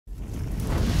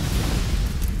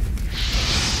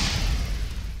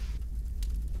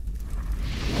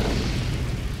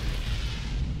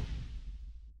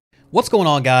What's going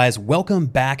on, guys? Welcome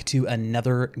back to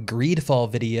another GreedFall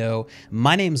video.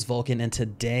 My name's Vulkan, and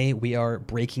today we are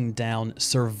breaking down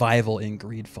survival in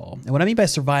GreedFall. And what I mean by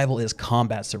survival is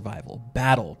combat survival,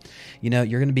 battle. You know,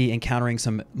 you're going to be encountering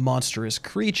some monstrous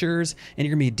creatures, and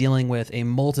you're going to be dealing with a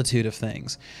multitude of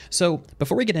things. So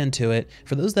before we get into it,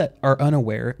 for those that are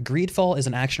unaware, GreedFall is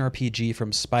an action RPG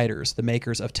from Spiders, the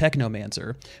makers of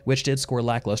Technomancer, which did score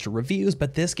lackluster reviews,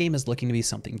 but this game is looking to be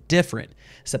something different.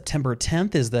 September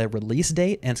 10th is the release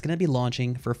date, and it's going to be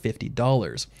launching for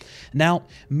 $50. Now,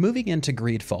 moving into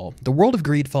GreedFall, the world of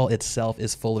GreedFall itself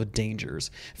is full of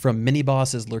dangers, from mini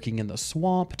bosses lurking in the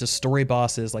swamp to story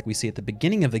bosses like we see at the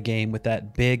beginning of the game with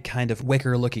that big kind of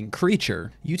wicker looking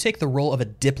creature. You take the role of a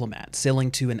diplomat sailing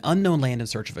to an unknown land in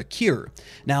search of a cure.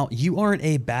 Now, you aren't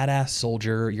a badass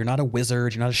soldier, you're not a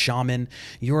wizard, you're not a shaman,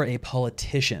 you're a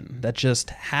politician that just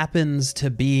happens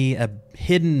to be a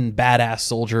hidden badass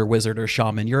soldier, wizard, or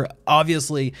shaman. You're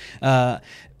obviously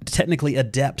technically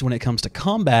adept when it comes to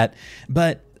combat,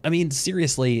 but I mean,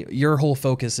 seriously, your whole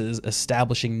focus is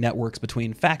establishing networks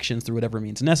between factions through whatever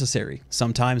means necessary.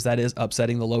 Sometimes that is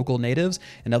upsetting the local natives,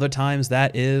 and other times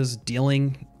that is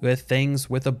dealing with things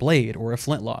with a blade or a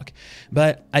flintlock.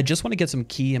 But I just want to get some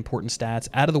key important stats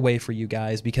out of the way for you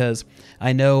guys, because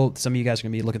I know some of you guys are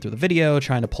going to be looking through the video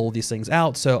trying to pull these things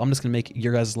out, so I'm just going to make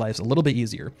your guys' lives a little bit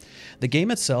easier. The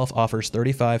game itself offers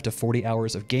 35 to 40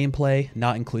 hours of gameplay,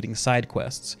 not including side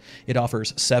quests. It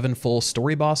offers 7 full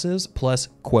story bosses, plus,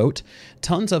 quote,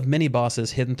 tons of mini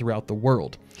bosses hidden throughout the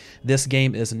world. This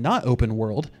game is not open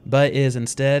world, but is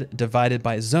instead divided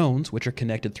by zones, which are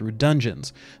connected through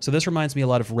dungeons. So this reminds me a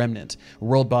lot of Remnant.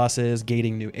 World bosses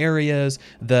gating new areas,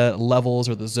 the levels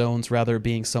or the zones rather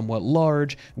being somewhat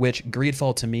large, which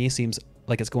GreedFall to me seems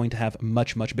like it's going to have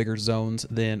much bigger zones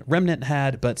than Remnant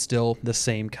had, but still the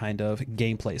same kind of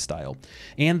gameplay style.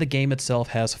 And the game itself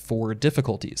has 4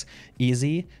 difficulties: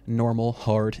 easy, normal,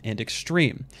 hard, and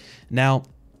extreme. Now,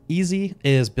 easy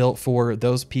is built for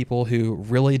those people who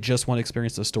really just want to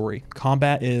experience the story.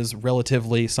 Combat is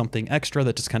relatively something extra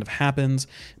that just kind of happens,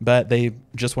 but they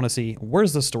just want to see,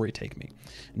 where's the story take me?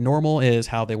 Normal is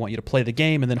how they want you to play the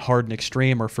game, and then hard and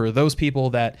extreme are for those people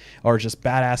that are just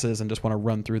badasses and just want to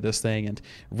run through this thing and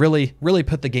really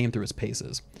put the game through its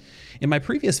paces. In my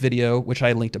previous video, which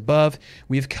I linked above,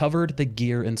 we've covered the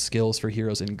gear and skills for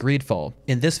heroes in GreedFall.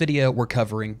 In this video, we're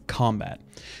covering combat.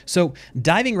 So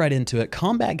diving right into it,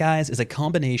 combat, guys, is a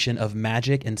combination of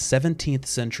magic and 17th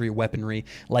century weaponry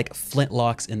like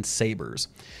flintlocks and sabers.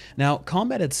 Now,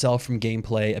 combat itself from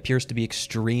gameplay appears to be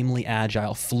extremely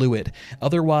agile, fluid,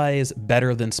 otherwise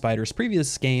better than Spider's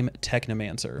previous game,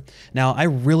 Technomancer. Now, I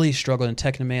really struggled in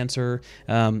Technomancer.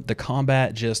 The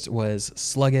combat just was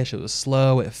sluggish, it was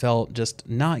slow, it felt just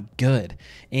not good.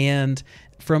 And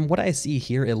from what I see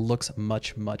here, it looks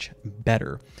much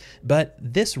better. But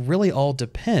this really all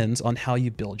depends on how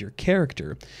you build your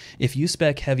character. If you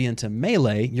spec heavy into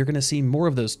melee, you're going to see more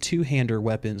of those two-hander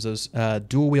weapons, those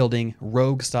dual-wielding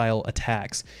rogue-style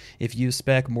attacks. If you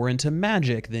spec more into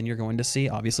magic, then you're going to see,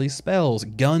 obviously, spells,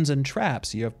 guns, and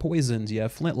traps. You have poisons, you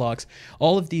have flintlocks,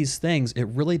 all of these things. It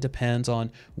really depends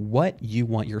on what you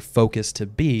want your focus to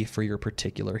be for your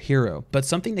particular hero. But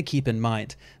something to keep in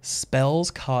mind, spells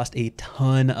cost a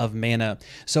ton of mana,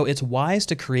 so it's wise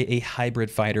to create a hybrid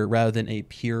fighter rather than a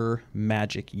pure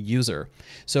magic user.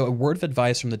 So a word of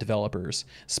advice from the developers: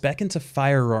 spec into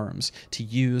firearms to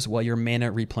use while your mana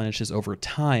replenishes over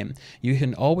time. You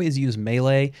can always use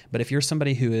melee, but if you're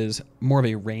somebody who is more of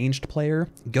a ranged player,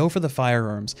 go for the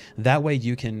firearms. That way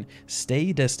you can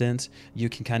stay distant, you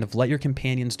can kind of let your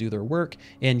companions do their work,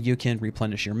 and you can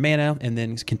replenish your mana and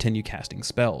then continue casting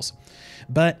spells.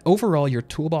 But overall, your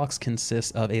toolbox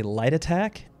consists of a light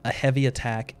attack, a heavy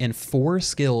attack, and 4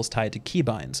 skills tied to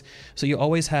keybinds. So you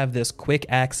always have this quick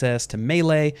access to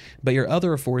melee, but your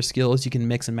other 4 skills you can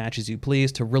mix and match as you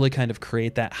please to really kind of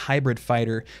create that hybrid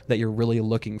fighter that you're really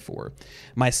looking for.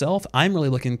 Myself, I'm really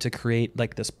looking to create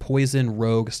like this poison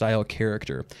rogue style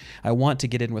character. I want to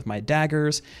get in with my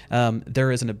daggers.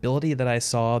 There is an ability that I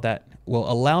saw that will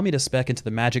allow me to spec into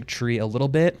the magic tree a little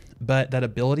bit, but that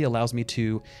ability allows me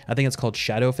to, I think it's called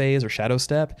shadow phase or shadow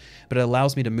step, but it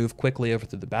allows me to move quickly over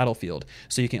through the battlefield,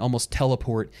 so you can almost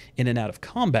teleport in and out of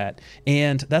combat.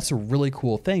 And that's a really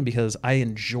cool thing, because I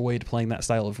enjoyed playing that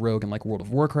style of rogue in like World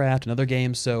of Warcraft and other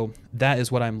games, so that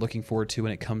is what I'm looking forward to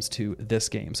when it comes to this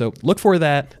game. So look for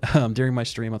that during my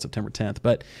stream on September 10th.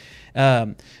 But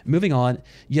Moving on,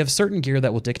 you have certain gear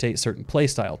that will dictate certain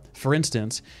playstyle. For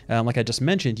instance, like I just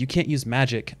mentioned, you can't use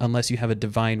magic unless you have a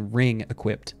divine ring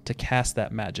equipped to cast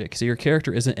that magic. So your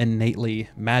character isn't innately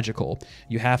magical.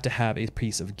 You have to have a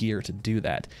piece of gear to do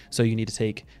that. So you need to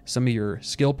take some of your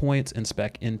skill points and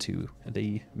spec into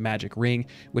the magic ring,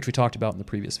 which we talked about in the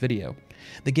previous video.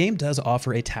 The game does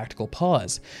offer a tactical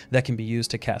pause that can be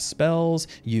used to cast spells,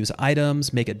 use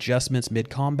items, make adjustments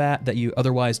mid-combat that you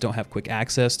otherwise don't have quick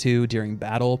access to during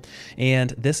battle. And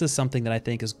this is something that I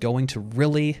think is going to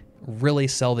really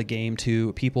sell the game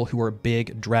to people who are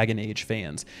big Dragon Age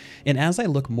fans. And as I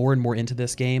look more and more into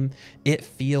this game, it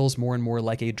feels more and more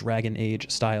like a Dragon Age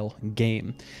style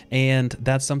game. And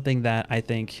that's something that I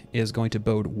think is going to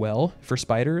bode well for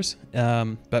Spiders,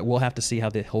 but we'll have to see how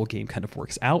the whole game kind of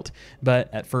works out.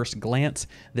 But at first glance,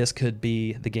 this could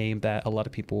be the game that a lot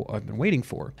of people have been waiting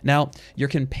for. Now, your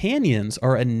companions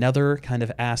are another kind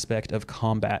of aspect of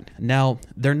combat. Now,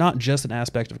 they're not just an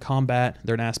aspect of combat,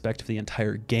 they're an aspect of the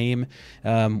entire game.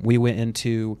 We went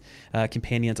into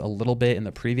companions a little bit in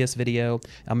the previous video.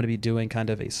 I'm going to be doing kind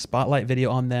of a spotlight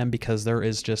video on them because there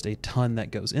is just a ton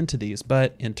that goes into these.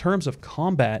 But in terms of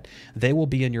combat, they will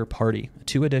be in your party,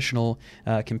 2 additional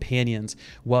companions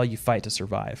while you fight to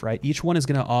survive, right? Each one is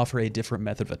going to offer a different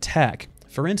method of attack.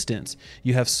 For instance,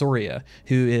 you have Soria,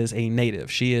 who is a native.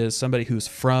 She is somebody who's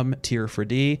from Tier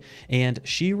 4D, and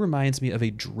she reminds me of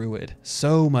a druid.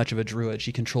 So much of a druid.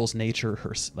 She controls nature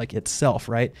like itself,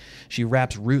 right? She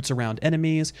wraps roots around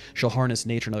enemies. She'll harness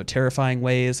nature in other terrifying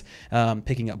ways,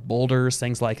 picking up boulders,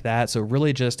 things like that. So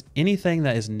really just anything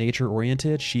that is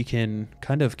nature-oriented, she can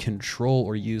kind of control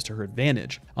or use to her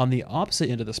advantage. On the opposite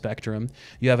end of the spectrum,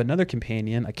 you have another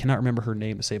companion. I cannot remember her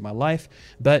name to save my life,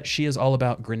 but she is all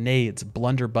about grenades,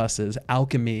 blunderbusses,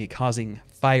 alchemy, causing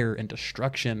fire and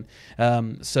destruction.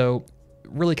 So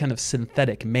really kind of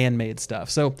synthetic, man-made stuff.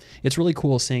 So it's really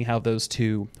cool seeing how those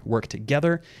two work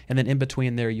together. And then in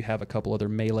between there, you have a couple other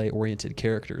melee-oriented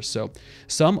characters. So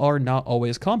some are not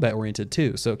always combat-oriented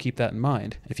too, so keep that in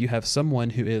mind. If you have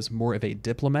someone who is more of a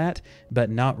diplomat, but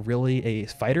not really a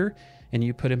fighter, and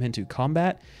you put them into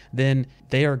combat, then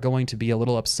they are going to be a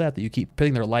little upset that you keep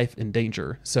putting their life in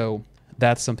danger. So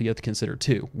that's something you have to consider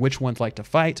too. Which ones like to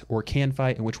fight or can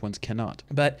fight and which ones cannot.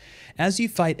 But as you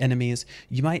fight enemies,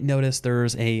 you might notice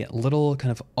there's a little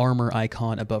kind of armor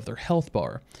icon above their health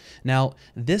bar. Now,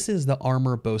 this is the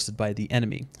armor boasted by the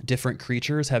enemy. Different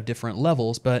creatures have different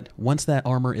levels, but once that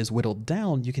armor is whittled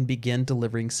down, you can begin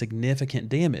delivering significant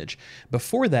damage.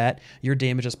 Before that, your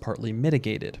damage is partly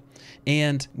mitigated.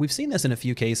 And we've seen this in a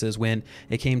few cases when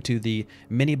it came to the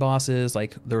mini bosses,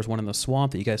 like there was one in the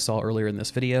swamp that you guys saw earlier in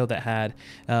this video that had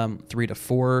 3 to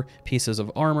 4 pieces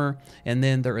of armor. And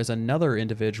then there is another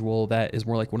individual that is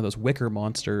more like one of those wicker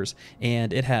monsters,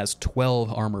 and it has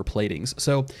 12 armor platings.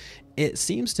 So it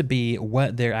seems to be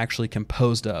what they're actually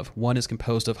composed of. One is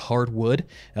composed of hard wood,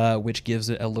 which gives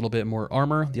it a little bit more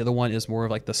armor. The other one is more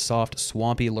of like the soft,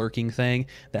 swampy lurking thing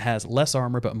that has less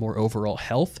armor but more overall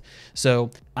health.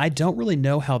 So I don't really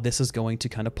know how this is going to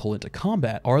kind of pull into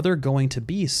combat. Are there going to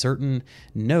be certain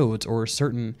nodes or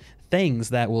certain things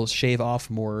that will shave off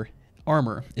more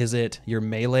armor? Is it your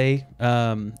melee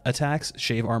attacks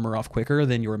shave armor off quicker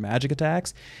than your magic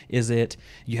attacks? Is it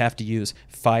you have to use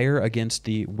fire against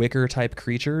the wicker type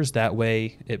creatures, that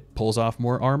way it pulls off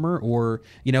more armor? Or,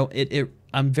 you know,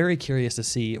 I'm very curious to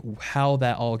see how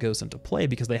that all goes into play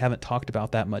because they haven't talked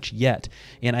about that much yet.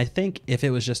 And I think if it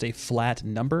was just a flat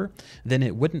number, then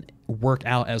it wouldn't work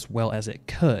out as well as it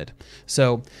could.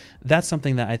 So that's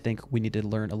something that I think we need to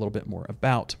learn a little bit more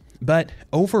about. But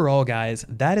overall, guys,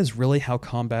 that is really how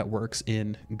combat works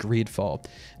in GreedFall.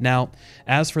 Now,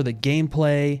 as for the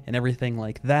gameplay and everything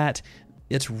like that,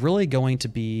 it's really going to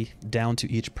be down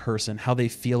to each person, how they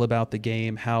feel about the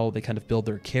game, how they kind of build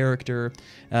their character,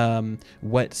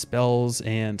 what spells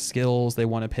and skills they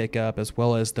want to pick up, as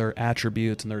well as their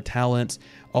attributes and their talents.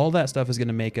 All that stuff is going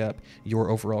to make up your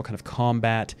overall kind of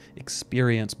combat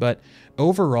experience. But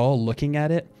overall, looking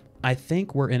at it, I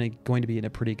think we're going to be in a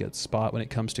pretty good spot when it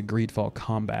comes to GreedFall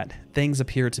combat. Things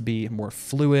appear to be more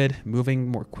fluid, moving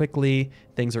more quickly,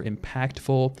 things are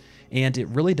impactful, and it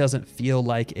really doesn't feel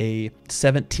like a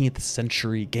 17th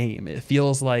century game. It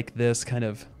feels like this kind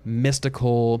of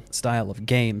mystical style of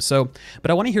game. So,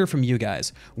 but I want to hear from you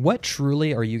guys. What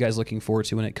truly are you guys looking forward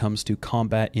to when it comes to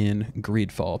combat in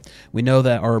GreedFall? We know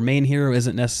that our main hero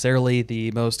isn't necessarily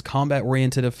the most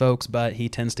combat-oriented of folks, but he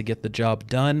tends to get the job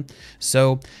done.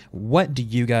 So what do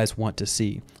you guys want to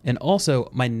see? And also,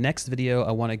 my next video,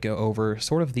 I want to go over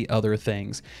sort of the other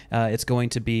things. It's going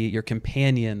to be your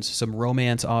companions, some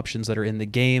romance options that are in the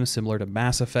game, similar to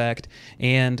Mass Effect,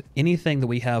 and anything that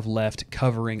we have left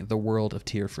covering the world of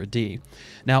Tier for D.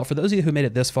 Now, for those of you who made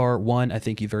it this far, one, I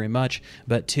thank you very much,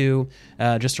 but two,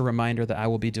 just a reminder that I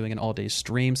will be doing an all-day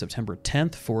stream September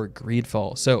 10th for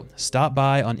GreedFall. So stop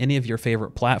by on any of your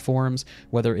favorite platforms,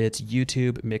 whether it's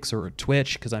YouTube, Mixer, or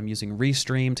Twitch, because I'm using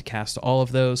Restream to cast all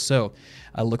of those. So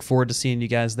I look forward to seeing you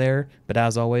guys there. But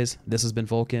as always, this has been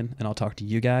Vulkan, and I'll talk to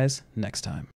you guys next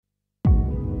time.